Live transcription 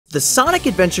The Sonic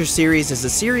Adventure series is a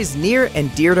series near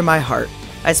and dear to my heart.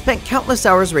 I spent countless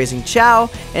hours raising Chow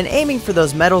and aiming for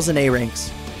those medals and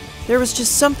A-ranks. There was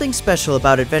just something special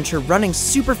about Adventure running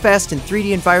super fast in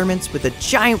 3D environments with a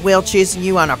giant whale chasing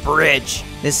you on a bridge.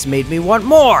 This made me want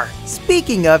more!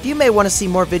 Speaking of, you may want to see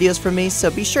more videos from me, so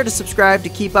be sure to subscribe to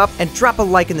keep up and drop a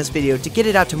like in this video to get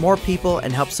it out to more people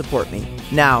and help support me.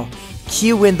 Now,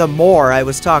 cue in the more I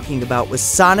was talking about with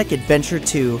Sonic Adventure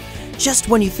 2. Just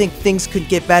when you think things could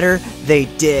get better, they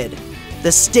did.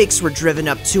 The stakes were driven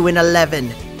up to an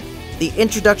 11. The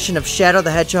introduction of Shadow the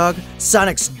Hedgehog,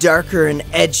 Sonic's darker and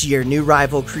edgier new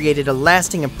rival, created a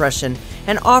lasting impression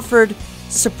and offered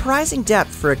surprising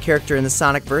depth for a character in the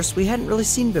Sonicverse we hadn't really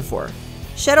seen before.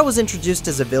 Shadow was introduced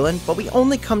as a villain, but we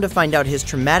only come to find out his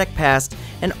traumatic past,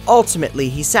 and ultimately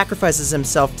he sacrifices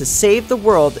himself to save the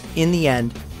world in the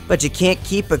end. But you can't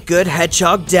keep a good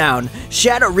hedgehog down.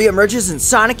 Shadow reemerges in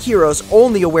Sonic Heroes,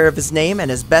 only aware of his name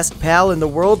and his best pal in the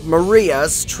world,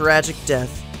 Maria's tragic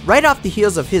death. Right off the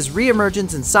heels of his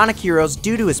reemergence in Sonic Heroes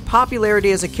due to his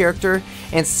popularity as a character,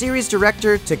 and series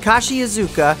director Takashi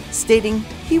Iizuka stating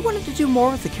he wanted to do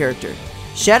more with the character,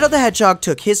 Shadow the Hedgehog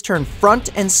took his turn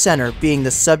front and center, being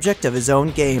the subject of his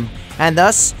own game, and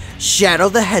thus, Shadow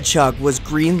the Hedgehog was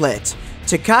greenlit.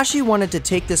 Takashi wanted to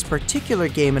take this particular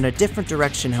game in a different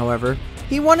direction, however.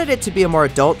 He wanted it to be a more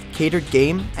adult-catered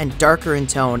game and darker in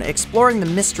tone, exploring the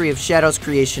mystery of Shadow's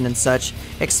creation and such,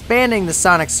 expanding the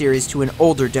Sonic series to an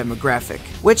older demographic,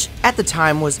 which at the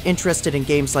time was interested in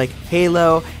games like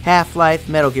Halo, Half-Life,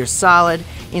 Metal Gear Solid,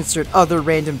 insert other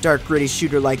random dark gritty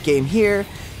shooter-like game here.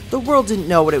 The world didn't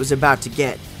know what it was about to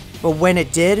get, but when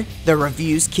it did, the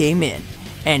reviews came in,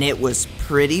 and it was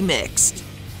pretty mixed.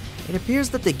 It appears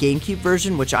that the GameCube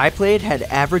version, which I played, had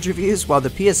average reviews, while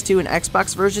the PS2 and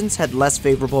Xbox versions had less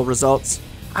favorable results.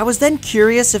 I was then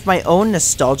curious if my own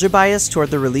nostalgia bias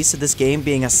toward the release of this game,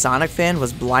 being a Sonic fan,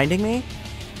 was blinding me.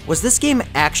 Was this game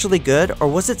actually good, or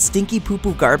was it stinky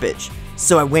poo-poo garbage?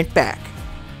 So I went back.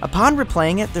 Upon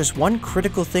replaying it, there's one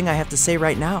critical thing I have to say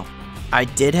right now. I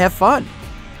did have fun.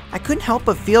 I couldn't help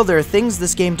but feel there are things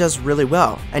this game does really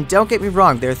well, and don't get me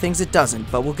wrong, there are things it doesn't,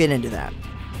 but we'll get into that.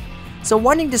 So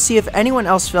wanting to see if anyone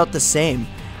else felt the same,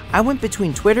 I went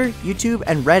between Twitter, YouTube,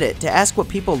 and Reddit to ask what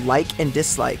people like and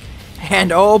dislike.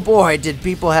 And oh boy, did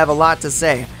people have a lot to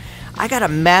say. I got a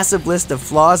massive list of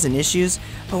flaws and issues,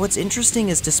 but what's interesting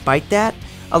is despite that,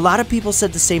 a lot of people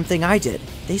said the same thing I did.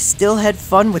 They still had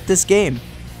fun with this game.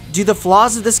 Do the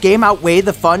flaws of this game outweigh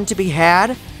the fun to be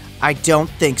had? I don't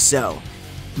think so.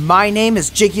 My name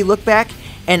is Jiggy Lookback,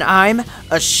 and I'm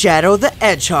a Shadow the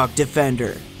Hedgehog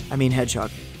defender. Hedgehog.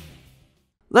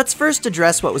 Let's first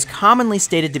address what was commonly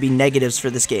stated to be negatives for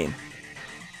this game.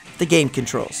 The game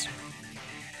controls.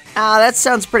 That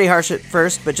sounds pretty harsh at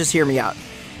first, but just hear me out.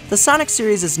 The Sonic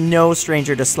series is no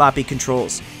stranger to sloppy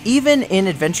controls. Even in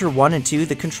Adventure 1 and 2,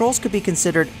 the controls could be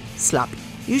considered sloppy.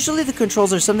 Usually the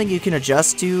controls are something you can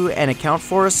adjust to and account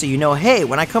for, so you know, hey,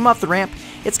 when I come off the ramp,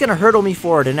 it's gonna hurdle me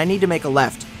forward and I need to make a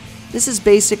left. This is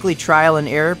basically trial and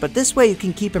error, but this way you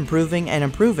can keep improving and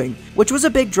improving, which was a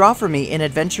big draw for me in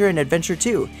Adventure and Adventure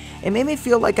 2. It made me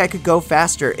feel like I could go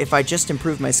faster if I just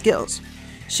improved my skills.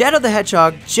 Shadow the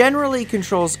Hedgehog generally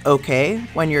controls okay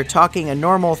when you're talking a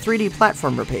normal 3D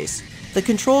platformer pace. The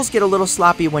controls get a little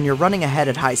sloppy when you're running ahead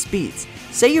at high speeds.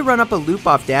 Say you run up a loop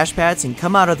off dash pads and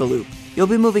come out of the loop. You'll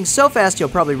be moving so fast you'll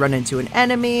probably run into an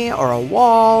enemy or a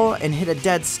wall and hit a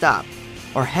dead stop.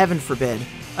 Or heaven forbid,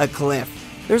 a cliff.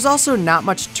 There's also not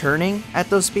much turning at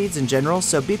those speeds in general,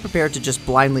 so be prepared to just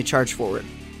blindly charge forward.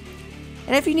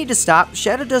 And if you need to stop,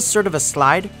 Shadow does sort of a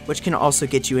slide, which can also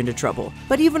get you into trouble.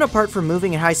 But even apart from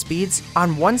moving at high speeds,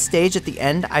 on one stage at the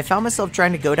end, I found myself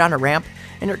trying to go down a ramp,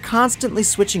 and you're constantly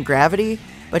switching gravity,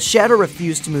 but Shadow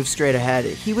refused to move straight ahead.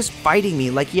 He was fighting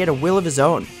me like he had a will of his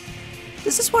own.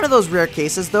 This is one of those rare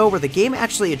cases, though, where the game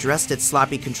actually addressed its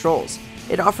sloppy controls.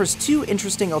 It offers two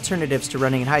interesting alternatives to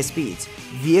running at high speeds: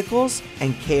 vehicles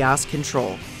and chaos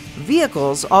control.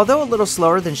 Vehicles, although a little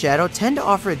slower than Shadow, tend to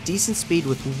offer a decent speed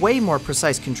with way more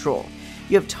precise control.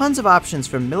 You have tons of options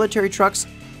from military trucks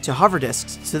to hover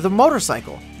discs to the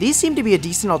motorcycle. These seem to be a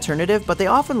decent alternative, but they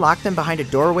often lock them behind a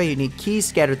doorway you need keys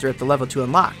scattered throughout the level to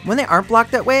unlock. When they aren't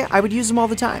blocked that way, I would use them all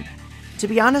the time. To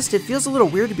be honest, it feels a little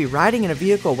weird to be riding in a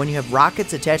vehicle when you have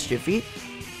rockets attached to your feet,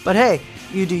 but hey,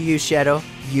 you do you, Shadow.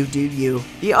 You do you.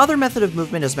 The other method of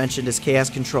movement as mentioned is chaos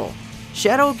control.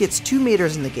 Shadow gets 2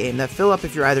 meters in the game that fill up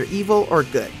if you're either evil or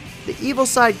good. The evil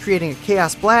side creating a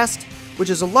chaos blast, which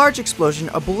is a large explosion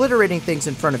obliterating things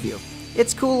in front of you.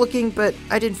 It's cool looking, but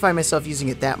I didn't find myself using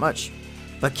it that much.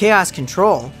 But chaos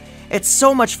control, it's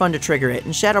so much fun to trigger it,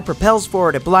 and Shadow propels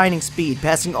forward at blinding speed,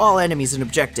 passing all enemies and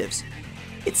objectives.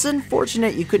 It's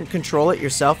unfortunate you couldn't control it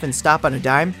yourself and stop on a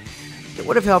dime. It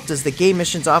would have helped as the game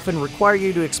missions often require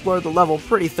you to explore the level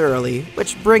pretty thoroughly,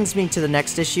 which brings me to the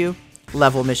next issue,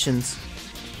 level missions.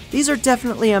 These are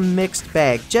definitely a mixed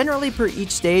bag. Generally per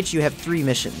each stage you have 3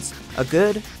 missions, a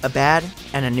good, a bad,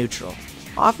 and a neutral.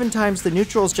 Oftentimes the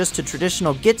neutral is just a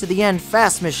traditional get to the end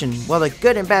fast mission, while the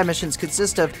good and bad missions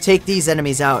consist of take these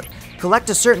enemies out, collect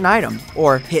a certain item,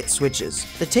 or hit switches.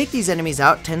 The take these enemies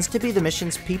out tends to be the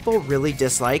missions people really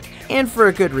dislike, and for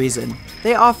a good reason.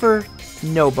 They offer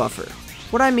no buffer.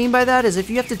 What I mean by that is if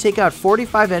you have to take out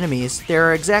 45 enemies, there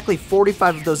are exactly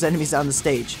 45 of those enemies on the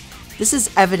stage. This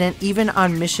is evident even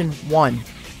on mission 1.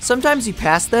 Sometimes you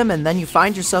pass them and then you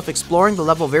find yourself exploring the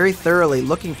level very thoroughly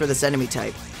looking for this enemy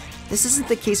type. This isn't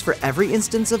the case for every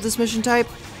instance of this mission type,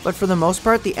 but for the most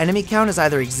part the enemy count is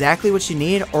either exactly what you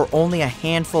need or only a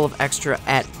handful of extra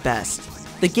at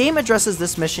best. The game addresses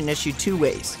this mission issue 2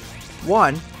 ways.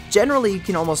 1. Generally, you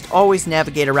can almost always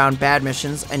navigate around bad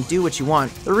missions and do what you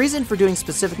want. The reason for doing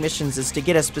specific missions is to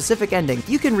get a specific ending.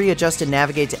 You can readjust and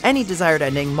navigate to any desired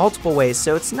ending multiple ways,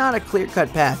 so it's not a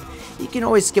clear-cut path. You can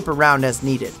always skip around as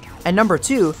needed. And number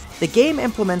 2, the game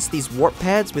implements these warp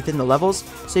pads within the levels,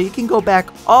 so you can go back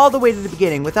all the way to the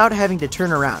beginning without having to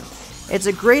turn around. It's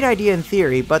a great idea in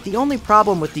theory, but the only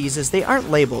problem with these is they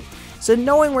aren't labeled, so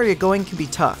knowing where you're going can be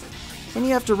tough. And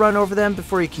you have to run over them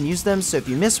before you can use them, so if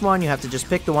you miss one, you have to just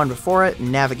pick the one before it and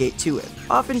navigate to it.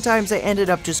 Oftentimes I ended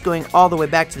up just going all the way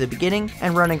back to the beginning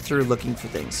and running through looking for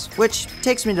things. Which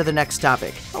takes me to the next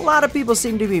topic. A lot of people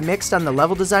seem to be mixed on the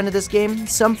level design of this game,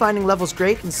 some finding levels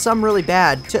great and some really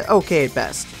bad to okay at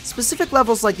best. Specific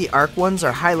levels like the Arc ones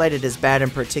are highlighted as bad in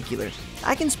particular.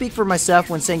 I can speak for myself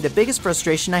when saying the biggest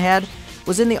frustration I had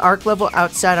was in the Arc level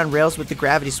outside on rails with the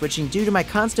gravity switching due to my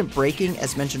constant braking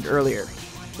as mentioned earlier.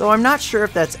 Though I'm not sure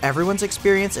if that's everyone's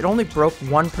experience, it only broke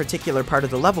one particular part of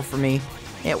the level for me.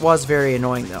 It was very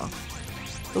annoying though.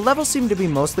 The level seemed to be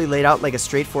mostly laid out like a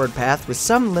straightforward path with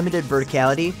some limited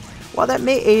verticality. While that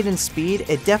may aid in speed,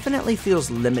 it definitely feels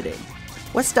limiting.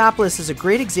 Westopolis is a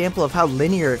great example of how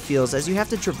linear it feels as you have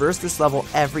to traverse this level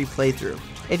every playthrough.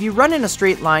 If you run in a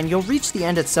straight line, you'll reach the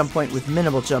end at some point with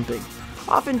minimal jumping.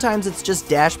 Oftentimes it's just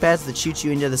dash pads that shoot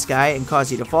you into the sky and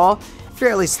cause you to fall.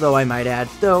 Fairly slow I might add,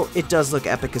 though it does look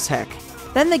epic as heck.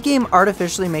 Then the game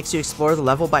artificially makes you explore the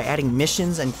level by adding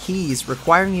missions and keys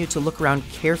requiring you to look around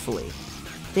carefully.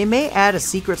 They may add a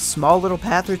secret small little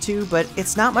path or two, but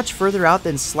it's not much further out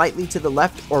than slightly to the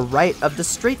left or right of the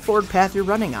straightforward path you're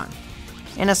running on.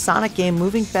 In a Sonic game,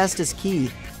 moving fast is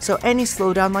key, so any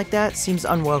slowdown like that seems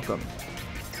unwelcome.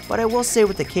 But I will say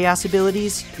with the Chaos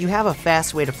abilities, you have a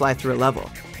fast way to fly through a level.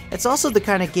 It's also the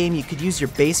kind of game you could use your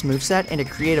base moveset in a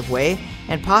creative way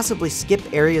and possibly skip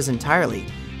areas entirely,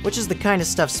 which is the kind of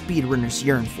stuff speedrunners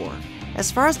yearn for. As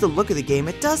far as the look of the game,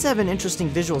 it does have an interesting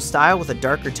visual style with a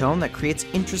darker tone that creates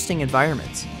interesting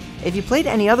environments. If you played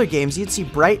any other games, you'd see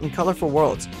bright and colorful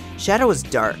worlds. Shadow is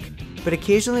dark, but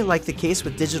occasionally, like the case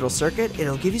with Digital Circuit,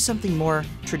 it'll give you something more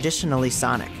traditionally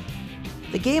Sonic.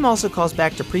 The game also calls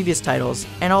back to previous titles,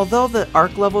 and although the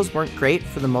Arc levels weren't great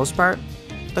for the most part,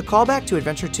 the callback to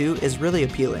Adventure 2 is really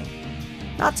appealing.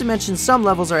 Not to mention some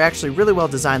levels are actually really well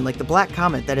designed, like the Black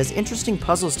Comet that has interesting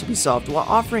puzzles to be solved while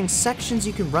offering sections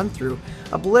you can run through,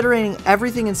 obliterating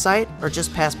everything in sight or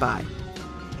just pass by.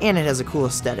 And it has a cool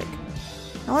aesthetic.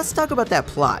 Now let's talk about that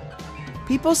plot.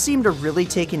 People seem to really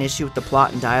take an issue with the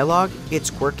plot and dialogue. It's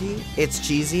quirky, it's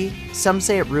cheesy, some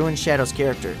say it ruins Shadow's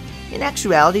character. In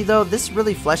actuality though, this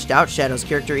really fleshed out Shadow's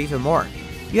character even more.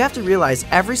 You have to realize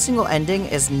every single ending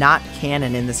is not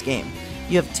canon in this game.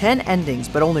 You have 10 endings,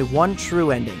 but only one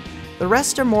true ending. The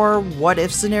rest are more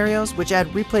what-if scenarios, which add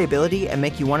replayability and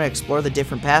make you want to explore the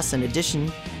different paths in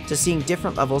addition to seeing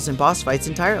different levels and boss fights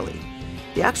entirely.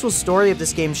 The actual story of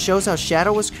this game shows how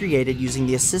Shadow was created using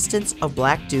the assistance of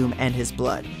Black Doom and his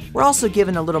blood. We're also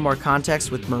given a little more context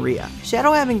with Maria.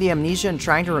 Shadow having the amnesia and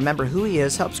trying to remember who he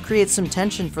is helps create some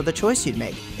tension for the choice you'd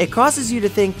make. It causes you to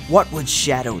think, what would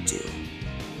Shadow do?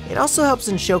 It also helps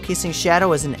in showcasing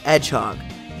Shadow as an hedgehog.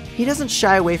 He doesn't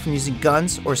shy away from using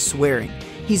guns or swearing.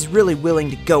 He's really willing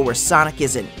to go where Sonic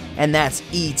isn't, and that's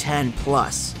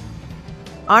E10+.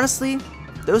 Honestly,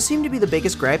 those seem to be the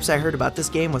biggest gripes I heard about this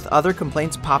game, with other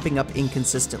complaints popping up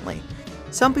inconsistently.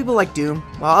 Some people like Doom,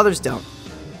 while others don't.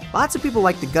 Lots of people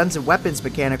like the guns and weapons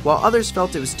mechanic, while others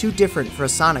felt it was too different for a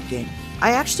Sonic game.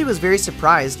 I actually was very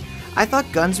surprised. I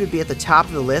thought guns would be at the top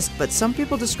of the list, but some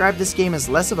people describe this game as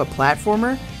less of a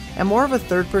platformer and more of a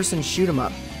third-person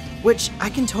shoot-'em-up, which I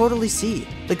can totally see.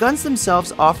 The guns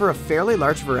themselves offer a fairly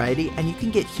large variety, and you can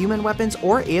get human weapons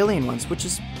or alien ones, which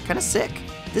is kinda sick.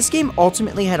 This game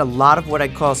ultimately had a lot of what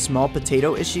I'd call small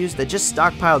potato issues that just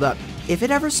stockpiled up. If it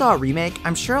ever saw a remake,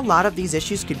 I'm sure a lot of these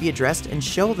issues could be addressed and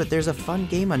show that there's a fun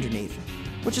game underneath,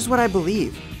 which is what I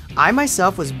believe. I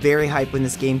myself was very hyped when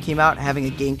this game came out. Having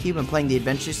a GameCube and playing the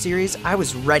Adventure series, I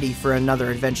was ready for another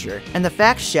adventure. And the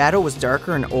fact Shadow was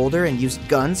darker and older and used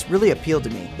guns really appealed to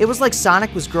me. It was like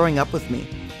Sonic was growing up with me.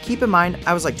 Keep in mind,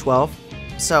 I was like 12,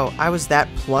 so I was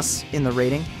that plus in the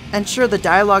rating. And sure, the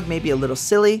dialogue may be a little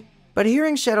silly, but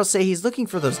hearing Shadow say he's looking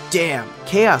for those damn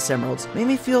Chaos Emeralds made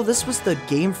me feel this was the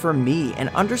game for me and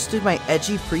understood my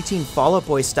edgy preteen Fall Out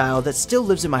Boy style that still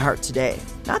lives in my heart today.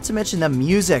 Not to mention the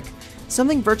music.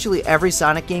 Something virtually every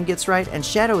Sonic game gets right, and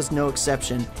Shadow is no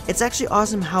exception. It's actually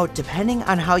awesome how, depending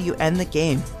on how you end the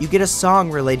game, you get a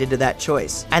song related to that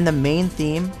choice. And the main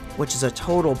theme, which is a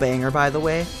total banger by the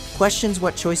way, questions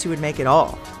what choice you would make at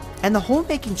all. And the whole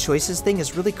making choices thing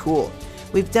is really cool.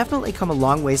 We've definitely come a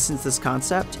long way since this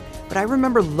concept, but I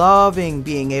remember loving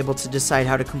being able to decide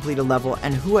how to complete a level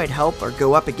and who I'd help or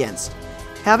go up against.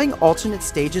 Having alternate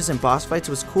stages and boss fights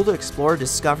was cool to explore,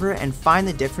 discover, and find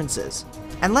the differences.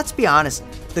 And let's be honest,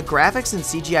 the graphics and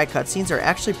CGI cutscenes are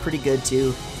actually pretty good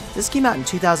too. This came out in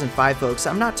 2005, folks.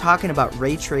 I'm not talking about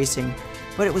ray tracing,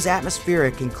 but it was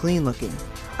atmospheric and clean looking.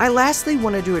 I lastly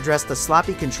wanted to address the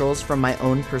sloppy controls from my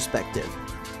own perspective.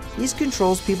 These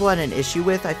controls people had an issue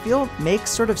with, I feel, make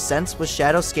sort of sense with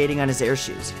Shadow skating on his air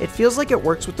shoes. It feels like it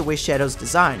works with the way Shadow's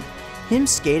designed. Him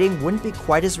skating wouldn't be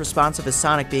quite as responsive as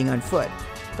Sonic being on foot,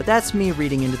 but that's me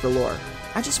reading into the lore.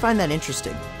 I just find that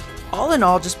interesting. All in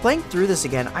all, just playing through this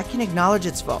again, I can acknowledge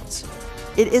its faults.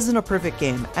 It isn't a perfect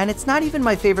game, and it's not even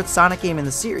my favorite Sonic game in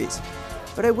the series.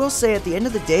 But I will say at the end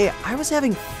of the day, I was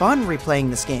having fun replaying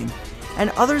this game, and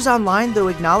others online, though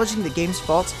acknowledging the game's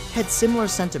faults, had similar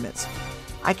sentiments.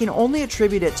 I can only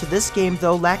attribute it to this game,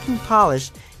 though lacking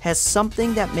polish, has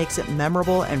something that makes it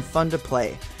memorable and fun to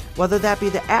play. Whether that be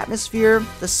the atmosphere,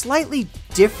 the slightly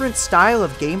different style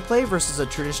of gameplay versus a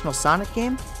traditional Sonic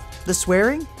game, the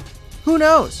swearing, who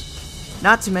knows?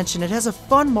 Not to mention it has a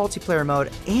fun multiplayer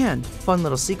mode and fun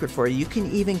little secret for you. You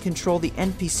can even control the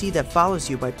NPC that follows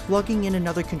you by plugging in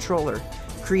another controller,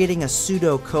 creating a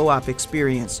pseudo co-op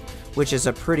experience, which is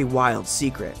a pretty wild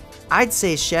secret. I'd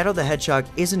say Shadow the Hedgehog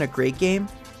isn't a great game,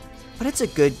 but it's a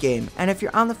good game, and if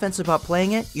you're on the fence about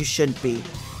playing it, you shouldn't be.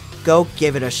 Go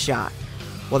give it a shot.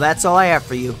 Well, that's all I have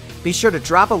for you. Be sure to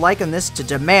drop a like on this to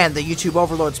demand the YouTube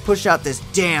overlords push out this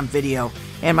damn video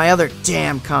and my other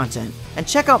damn content. And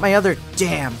check out my other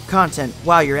damn content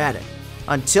while you're at it.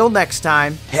 Until next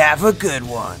time, have a good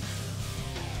one.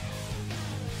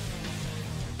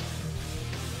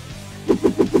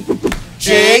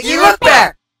 Jig you up!